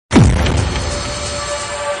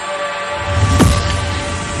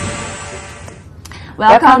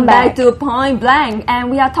Welcome back to Point Blank, and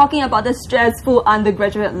we are talking about the stressful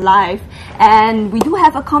undergraduate life. And we do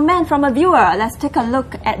have a comment from a viewer. Let's take a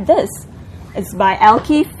look at this. It's by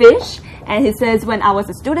Elkie Fish, and he says, when I was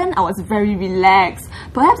a student, I was very relaxed.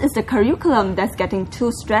 Perhaps it's the curriculum that's getting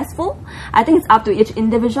too stressful. I think it's up to each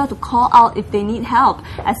individual to call out if they need help,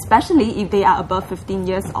 especially if they are above 15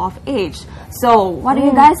 years of age. So what do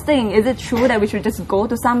you guys think? Is it true that we should just go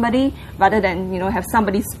to somebody rather than, have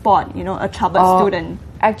somebody spot, a troubled student?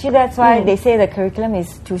 Actually, that's why they say the curriculum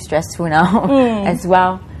is too stressful now as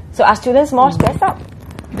well. So are students more stressed out?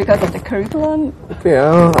 Because of the curriculum? Okay,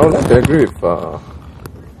 I would like to agree with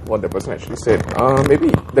what the person actually said. Maybe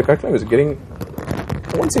the curriculum is getting,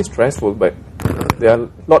 I won't say stressful, but there are a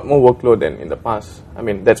lot more workload than in the past. I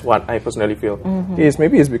mean, that's what I personally feel.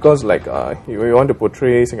 Maybe it's because we want to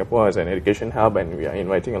portray Singapore as an education hub, and we are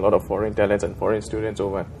inviting a lot of foreign talents and foreign students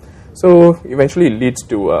over. So eventually it leads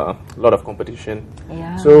to a lot of competition.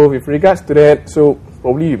 Yeah. So with regards to that, so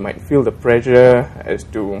probably you might feel the pressure as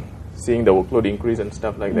to seeing the workload increase and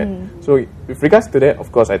stuff like that. So with regards to that,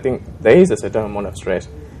 of course, I think there is a certain amount of stress.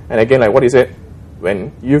 And again, like what you said,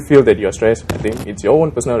 when you feel that you're stressed, I think it's your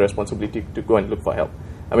own personal responsibility to go and look for help.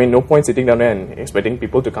 I mean, no point sitting down there and expecting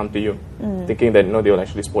people to come to you, thinking that, no, they will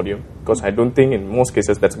actually support you. Because I don't think in most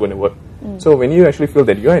cases that's going to work. So when you actually feel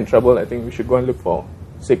that you're in trouble, I think we should go and look for,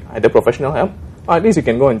 either professional help, or at least you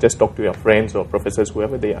can go and just talk to your friends or professors,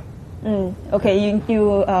 whoever they are. Okay,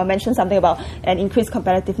 you mentioned something about an increased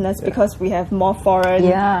competitiveness because we have more foreign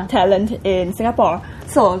talent in Singapore.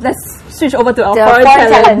 So let's switch over to our foreign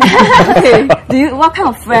talent. Okay, what kind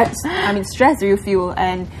of stress do you feel,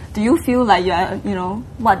 and do you feel like you are,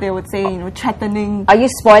 what they would say, threatening? Are you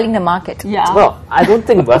spoiling the market? Yeah. Well, I don't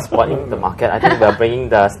think we're spoiling the market. I think we're bringing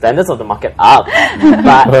the standards of the market up.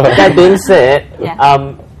 But that being said,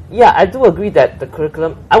 yeah, I do agree that the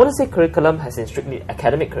curriculum, I wouldn't say curriculum has in strictly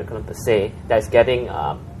academic curriculum per se, that is getting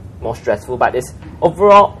more stressful, but it's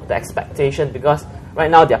overall the expectation, because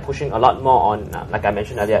right now they're pushing a lot more on, like I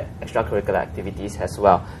mentioned earlier, extracurricular activities as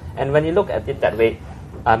well. And when you look at it that way,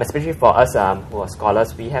 especially for us who are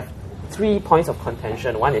scholars, we have 3 points of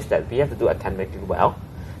contention. One is that we have to do academically well.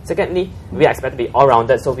 Secondly, we are expected to be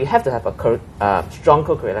all-rounded, so we have to have a strong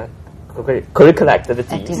curricular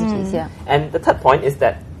activities. And the third point is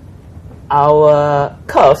that our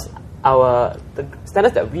curves, the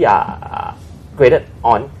standards that we are graded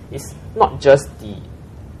on is not just the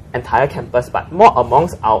entire campus, but more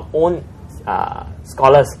amongst our own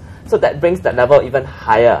scholars. So that brings that level even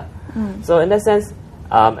higher. So in that sense,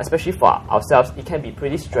 especially for ourselves, it can be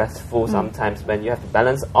pretty stressful sometimes when you have to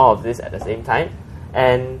balance all of this at the same time.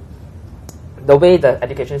 And the way the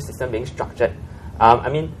education system being structured,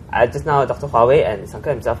 just now Dr. Huawei and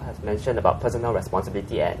Sankar himself has mentioned about personal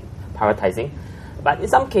responsibility and prioritizing, but in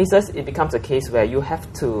some cases it becomes a case where you have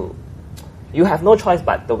no choice,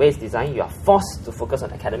 but the way it's designed, you are forced to focus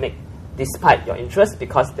on academic despite your interest,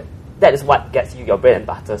 because that is what gets you your bread and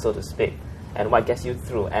butter, so to speak, and what gets you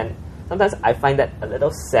through. And sometimes I find that a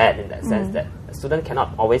little sad in that sense, that a student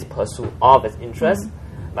cannot always pursue all of its interests,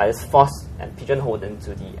 but is forced and pigeonholed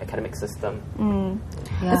into the academic system.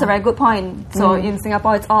 That's a very good point. So in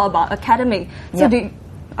Singapore, it's all about academic. So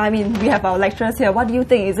we have our lecturers here. What do you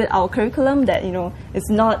think? Is it our curriculum that it's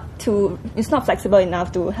not flexible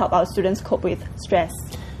enough to help our students cope with stress?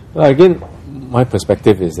 Well, again, my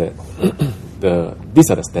perspective is that these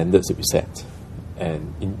are the standards that we set,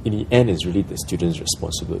 and in the end, it's really the students'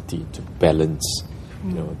 responsibility to balance,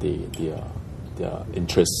 their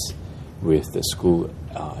interests with the school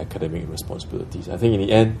academic responsibilities. I think in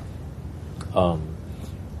the end,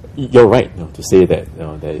 you're right to say that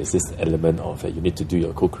there is this element of you need to do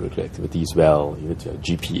your co-curricular activities well, you need to have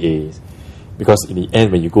GPAs, because in the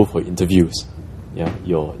end, when you go for interviews,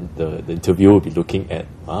 the interviewer will be looking at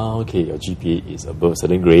your GPA is above a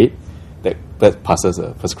certain grade, that passes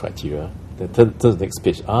the first criteria. Then turn to the next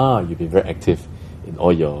page. You've been very active in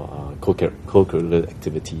all your co-curricular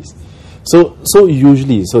activities. So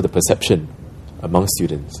usually, the perception among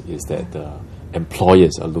students is that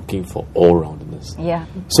employers are looking for all-roundedness.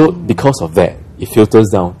 So because of that, it filters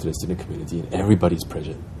down to the student community, and everybody's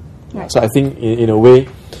pressured. So I think in a way,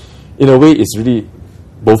 it's really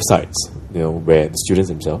both sides. Where the students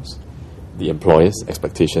themselves, the employers'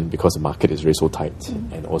 expectation, because the market is really so tight,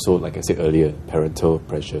 and also, like I said earlier, parental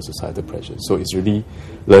pressure, societal pressure. So it's really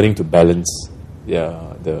learning to balance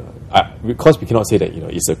because we cannot say that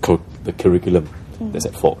it's the curriculum that's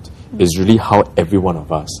at fault. It's really how every one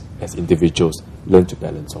of us as individuals learn to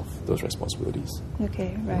balance off those responsibilities.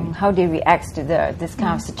 Okay, right. How they react to this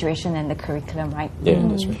kind of situation and the curriculum, right? Yeah,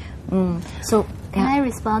 that's right. So can I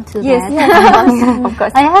respond to Yes, that? yes, of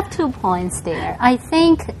course. I have 2 points there. I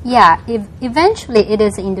think, if eventually it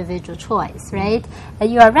is individual choice, right?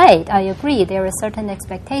 You are right. I agree. There are certain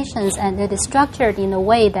expectations, and it is structured in a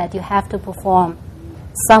way that you have to perform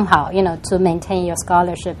somehow, to maintain your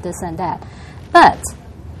scholarship, this and that. But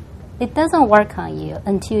it doesn't work on you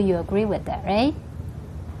until you agree with that, right?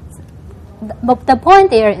 But the point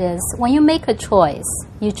there is, when you make a choice,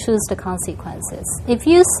 you choose the consequences. If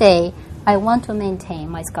you say, I want to maintain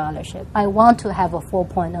my scholarship, I want to have a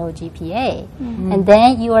 4.0 GPA, and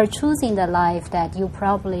then you are choosing the life that you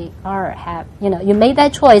probably you made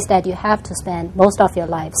that choice that you have to spend most of your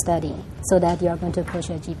life studying so that you're going to push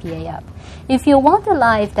your GPA up. If you want a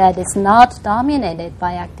life that is not dominated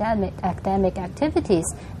by academic activities,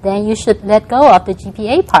 then you should let go of the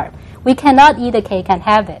GPA part. We cannot eat a cake and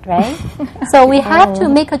have it, right? So we have to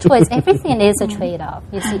make a choice. Everything is a trade-off.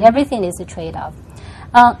 You see, everything is a trade-off.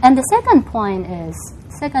 And the second point is,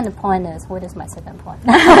 what is my second point?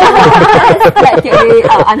 Like, can we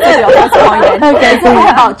answer your first point then? Okay, so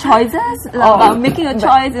about choices, about making a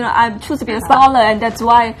choice, I choose to be a scholar, and that's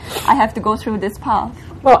why I have to go through this path.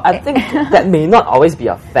 Well, I think that may not always be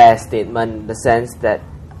a fair statement in the sense that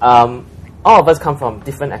all of us come from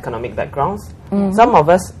different economic backgrounds. Some of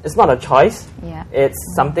us, it's not a choice. Yeah. It's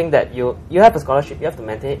something that you have a scholarship, you have to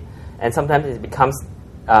maintain it, and sometimes it becomes,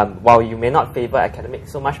 while you may not favor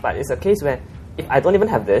academics so much, but it's a case where if I don't even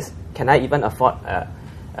have this, can I even afford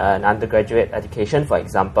an undergraduate education, for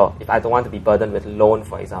example, if I don't want to be burdened with loan,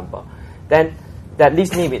 for example, then that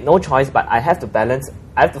leaves me with no choice, but I have to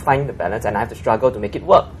find the balance, and I have to struggle to make it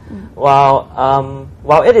work.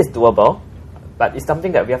 While it is doable, but it's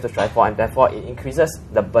something that we have to strive for, and therefore it increases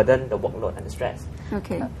the burden, the workload, and the stress.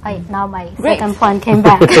 Okay. Now my second point came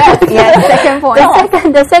back. Second point.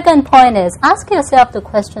 The second point is, ask yourself the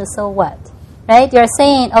question, so what? Right? You're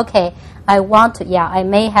saying, okay, I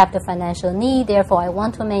may have the financial need, therefore I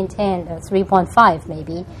want to maintain a 3.5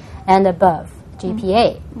 maybe and above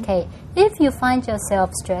GPA. Okay. If you find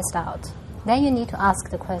yourself stressed out, then you need to ask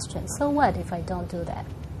the question, so what if I don't do that?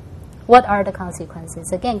 What are the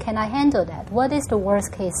consequences? Again, can I handle that? What is the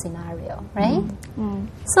worst case scenario, right?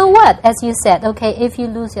 So what? As you said, okay, if you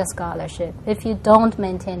lose your scholarship, if you don't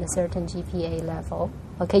maintain a certain GPA level,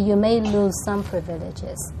 okay, you may lose some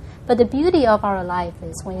privileges. But the beauty of our life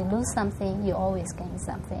is when you lose something, you always gain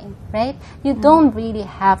something, right? You don't really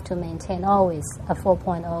have to maintain always a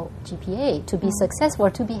 4.0 GPA to be successful or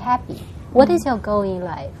to be happy. What is your goal in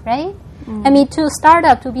life, right? I mean, to start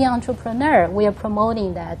up, to be an entrepreneur, we are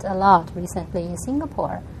promoting that a lot recently in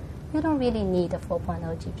Singapore. You don't really need a 4.0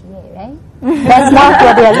 GPA, right? That's not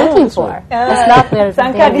what they're looking for. That's not where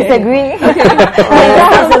Sanka disagree.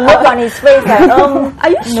 There's a look on his face like, Are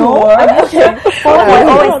you sure? Are you sure?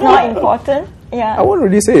 4.0 is not important. Yeah. I won't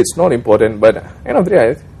really say it's not important, but end of the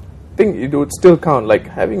day, I think it would still count. Like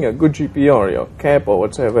having a good GPA or your CAP or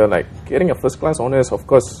whatsoever, like getting a first class honours, of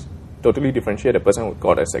course, totally differentiate a person who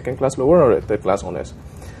got a second class lower or a third class honours.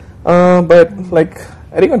 But like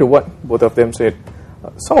adding on to what both of them said,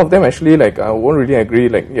 some of them actually I won't really agree.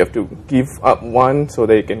 Like you have to give up one so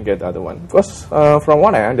that you can get the other one. Because from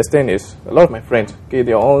what I understand is a lot of my friends, okay,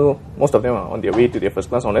 most of them are on their way to their first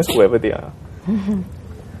class honours, whoever they are.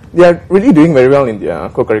 They are really doing very well in their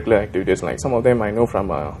co-curricular activities. Like some of them I know from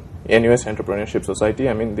NUS Entrepreneurship Society.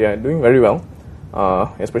 I mean, they are doing very well.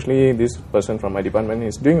 Especially this person from my department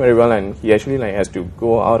is doing very well, and he actually has to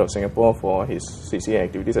go out of Singapore for his CCA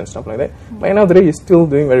activities and stuff like that. But end of the day, he's still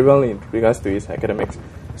doing very well in regards to his academics.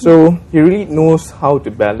 So he really knows how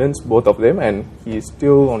to balance both of them, and he's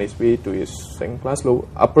still on his way to his second class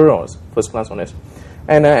upper or first class honours.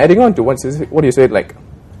 And adding on to what you said,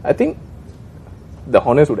 I think the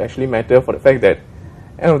honours would actually matter for the fact that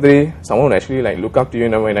end of the day, someone would actually look up to you.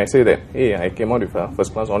 When I say that, hey, I came out with a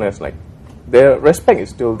first class honours, their respect is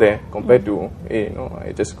still there compared to, hey,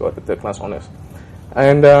 I just got the third class honours.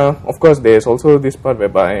 And of course, there's also this part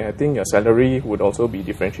whereby I think your salary would also be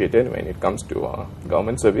differentiated when it comes to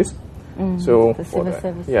government service. So the civil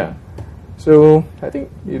service. Yeah. So I think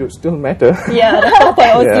it would still matter. Yeah, the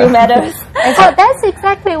 4.0 still matters. So that's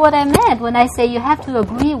exactly what I meant when I say you have to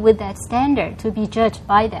agree with that standard to be judged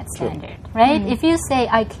by that standard, right? If you say,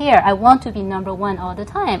 I care, I want to be number one all the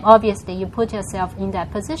time, obviously you put yourself in that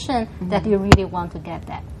position that you really want to get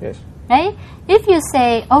that. Yes. Right? If you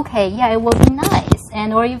say, okay, yeah, it will be nice,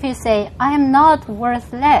 or if you say, I am not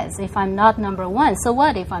worth less if I'm not number one, so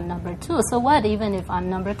what if I'm number two? So what even if I'm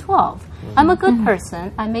number 12? I'm a good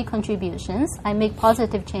person, I make contributions, I make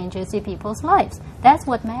positive changes in people's lives. That's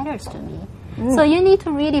what matters to me. So you need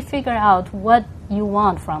to really figure out what you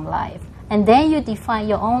want from life. And then you define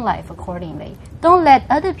your own life accordingly. Don't let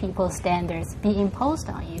other people's standards be imposed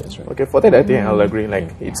on you. That's right. Okay, for that I think I'll agree.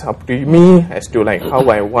 Like it's up to me as to like how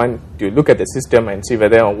I want to look at the system and see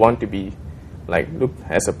whether I want to be like look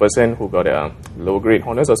as a person who got a low grade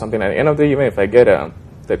honors or something. At the end of the day, even if I get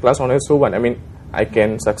the class honors, so what? I mean, I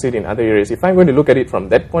can succeed in other areas. If I'm going to look at it from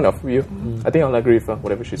that point of view, I think I'll agree with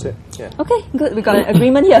whatever she said. Yeah. Okay, good. We got an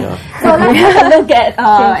agreement here. So let's have a look at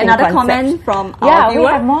another concept. comment from our Yeah, viewer. we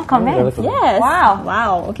have more comments. Yes. Wow.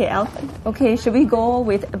 Wow. Okay, okay, should we go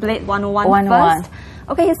with Blade 101 101. first?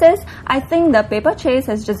 Okay, he says, I think the paper chase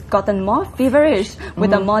has just gotten more feverish.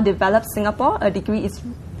 With a more developed Singapore, a degree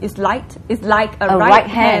is like a right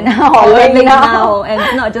hand holding now,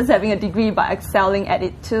 and not just having a degree but excelling at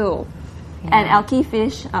it too. And Elkie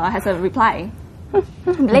Fish has a reply.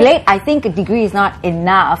 Blade, I think a degree is not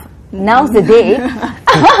enough. Now's the day.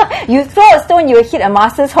 You throw a stone, you will hit a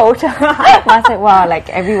master's holder. Master, wow, like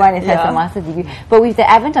everyone has a master's degree. But with the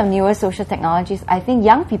advent of newer social technologies, I think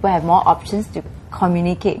young people have more options to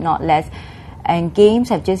communicate, not less. And games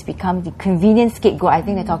have just become the convenient scapegoat. I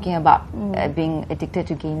think they're talking about being addicted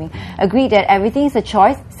to gaming. Agree that everything is a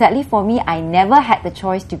choice. Sadly for me, I never had the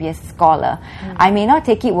choice to be a scholar. I may not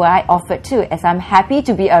take it where I offered to, as I'm happy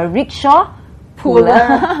to be a rickshaw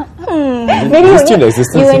puller. Maybe you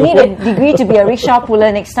will need a degree to be a rickshaw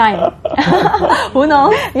puller next time. Who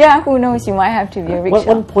knows? Yeah, who knows? You might have to be a rickshaw.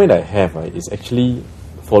 One point I have is actually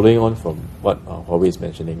following on from what Huawei is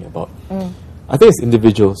mentioning about. I think as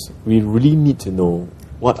individuals, we really need to know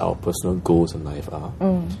what our personal goals in life are,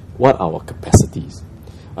 what our capacities.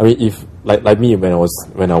 I mean, if like me when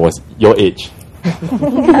I was your age, Not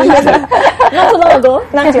too long ago.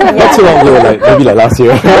 Not too not too long ago, like maybe like last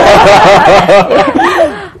year.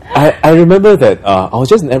 I remember that I was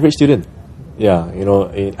just an average student. Yeah, you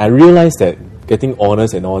know, I realized that getting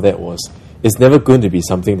honors and all that is never going to be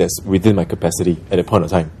something that's within my capacity at a point of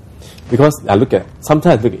time. Because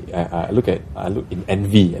sometimes I look in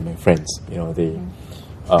envy at my friends. You know, they,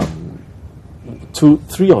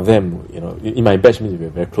 3 of them, you know, in my batch, we were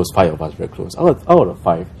very close. 5 of us very close. Out of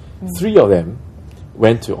 5, 3 of them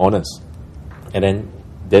went to honors, and then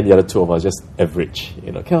the other 2 of us just average,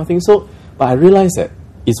 you know, kind of thing. So, but I realized that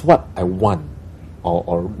it's what I want,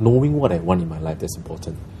 or knowing what I want in my life that's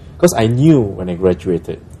important. Because I knew when I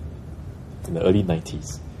graduated in the early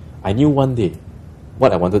 90s, I knew one day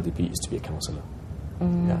what I wanted to be is to be a counsellor.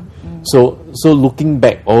 So looking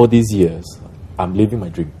back all these years, I'm living my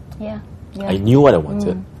dream. I knew what I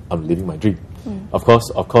wanted. I'm living my dream. Of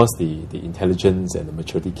course, the intelligence and the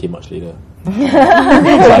maturity came much later. So you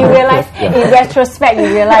realize, in retrospect,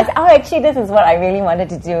 you realize, oh, actually, this is what I really wanted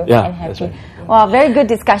to do. And happy. That's right. Wow, very good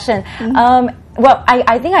discussion. Well,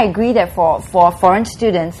 I think I agree that for foreign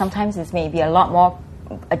students, sometimes this may be a lot more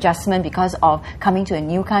adjustment because of coming to a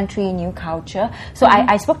new country, new culture. So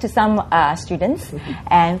I spoke to some students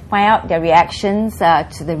and find out their reactions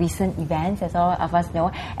to the recent events, as all of us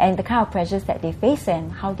know, and the kind of pressures that they face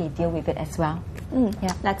and how they deal with it as well.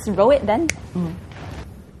 Let's roll it then.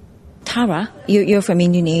 Tara, you're from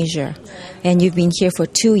Indonesia and you've been here for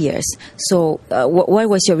 2 years. So what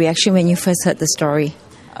was your reaction when you first heard the story?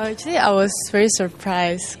 Actually, I was very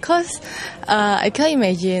surprised because I can't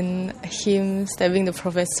imagine him stabbing the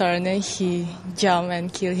professor and then he jumped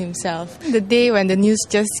and killed himself. The day when the news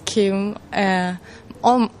just came, a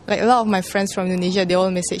lot of my friends from Indonesia, they all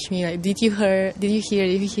messaged me like, did you hear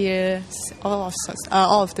all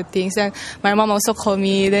of the things. And my mom also called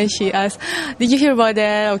me, then she asked, did you hear about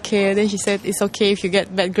that? Okay, then she said, it's okay if you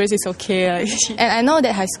get bad grades, it's okay. And I know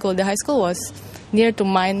that the high school was near to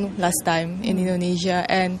mine last time in Indonesia,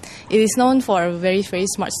 and it is known for a very, very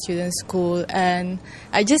smart student school, and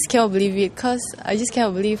I just cannot believe it, because I just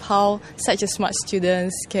cannot believe how such a smart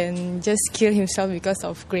student can just kill himself because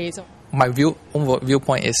of grades. My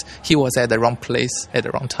viewpoint is he was at the wrong place at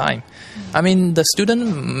the wrong time. I mean, the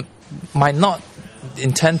student might not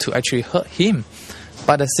intend to actually hurt him,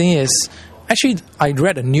 but the thing is, actually, I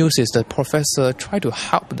read the news is the professor tried to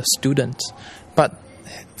help the students, but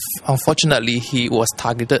unfortunately, he was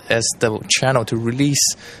targeted as the channel to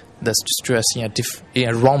release the stress in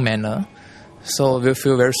a wrong manner. So we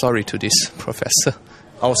feel very sorry to this professor.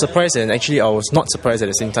 I was surprised, and actually I was not surprised at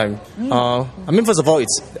the same time. I mean, first of all,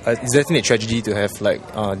 it's definitely a tragedy to have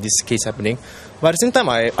this case happening. But at the same time,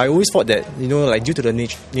 I always thought that, you know, like due to the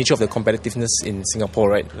nature of the competitiveness in Singapore,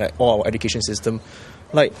 right, like all our education system,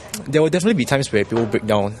 like there will definitely be times where people break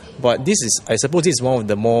down. But this is, I suppose, this is one of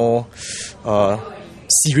the more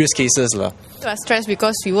serious cases lah. We are stressed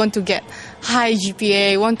because we want to get high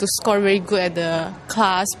GPA, want to score very good at the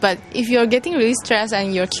class. But if you're getting really stressed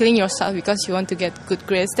and you're killing yourself because you want to get good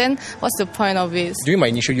grades, then what's the point of it? During my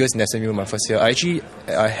initial years in SMU, my first year,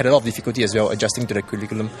 I had a lot of difficulty as well adjusting to the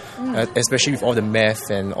curriculum, especially with all the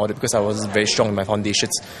math and all that, because I wasn't very strong in my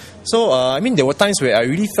foundations. So I mean, there were times where I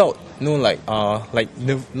really felt, like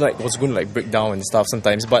was going to like break down and stuff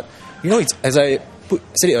sometimes. But it's, as I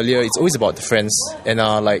said it earlier, it's always about the friends and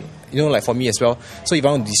like for me as well. So if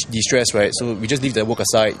I want to de-stress, right? So we just leave the work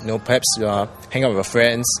aside. Perhaps hang out with our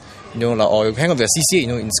friends. Or hang out with a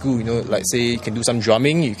CCA. In school. Like say you can do some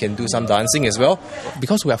drumming, you can do some dancing as well.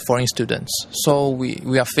 Because we are foreign students, so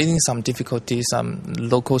we are facing some difficulties. Some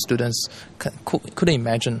local students couldn't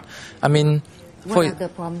imagine. I mean. What are the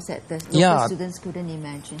problems that the local students couldn't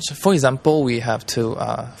imagine? So for example, we have to,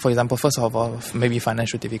 first of all, maybe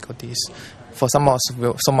financial difficulties. For some of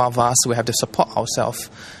us, we have to support ourselves.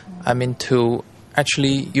 I mean, you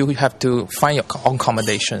have to find your own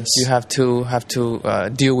accommodations. You have to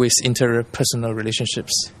deal with interpersonal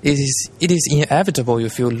relationships. It is inevitable you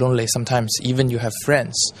feel lonely sometimes, even you have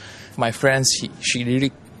friends. My friends, she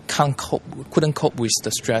really couldn't cope with the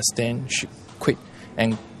stress, then she quit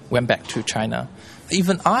and went back to China.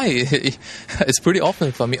 Even it's pretty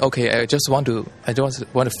often for me. Okay, I just want to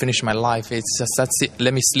finish my life. It's just that's it.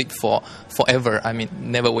 Let me sleep forever. I mean,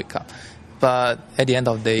 never wake up. But at the end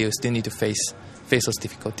of the day, you still need to face those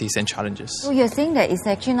difficulties and challenges. So you're saying that it's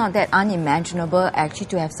actually not that unimaginable actually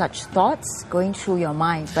to have such thoughts going through your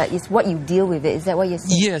mind, but it's what you deal with it. Is that what you're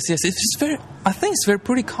saying? Yes. I think it's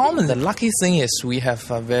pretty common. The lucky thing is we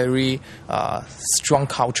have a very strong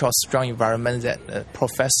culture, strong environment that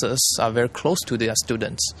professors are very close to their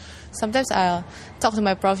students. Sometimes I'll talk to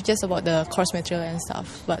my prof just about the course material and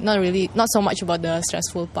stuff, but not so much about the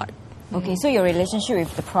stressful part. Okay, so your relationship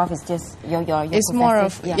with the prof is just your it's more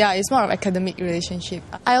of it's more of academic relationship.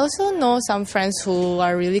 I also know some friends who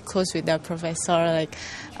are really close with their professor, like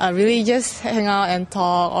really just hang out and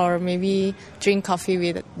talk, or maybe drink coffee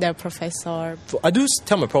with their professor. I do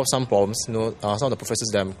tell my prof some problems, some of the professors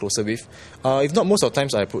that I'm closer with. If not, most of the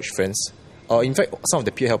times I approach friends. In fact, some of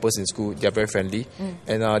the peer helpers in school, they are very friendly.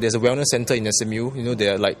 And there's a wellness center in SMU.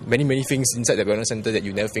 There are like many things inside the wellness center that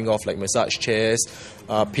you never think of, like massage chairs,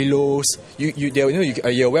 pillows.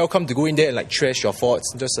 You're welcome to go in there and like trash your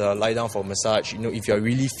thoughts, just lie down for a massage. If you're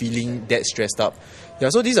really feeling that stressed up.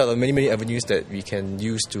 So these are the many avenues that we can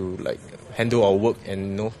use to like handle our work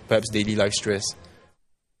and perhaps daily life stress.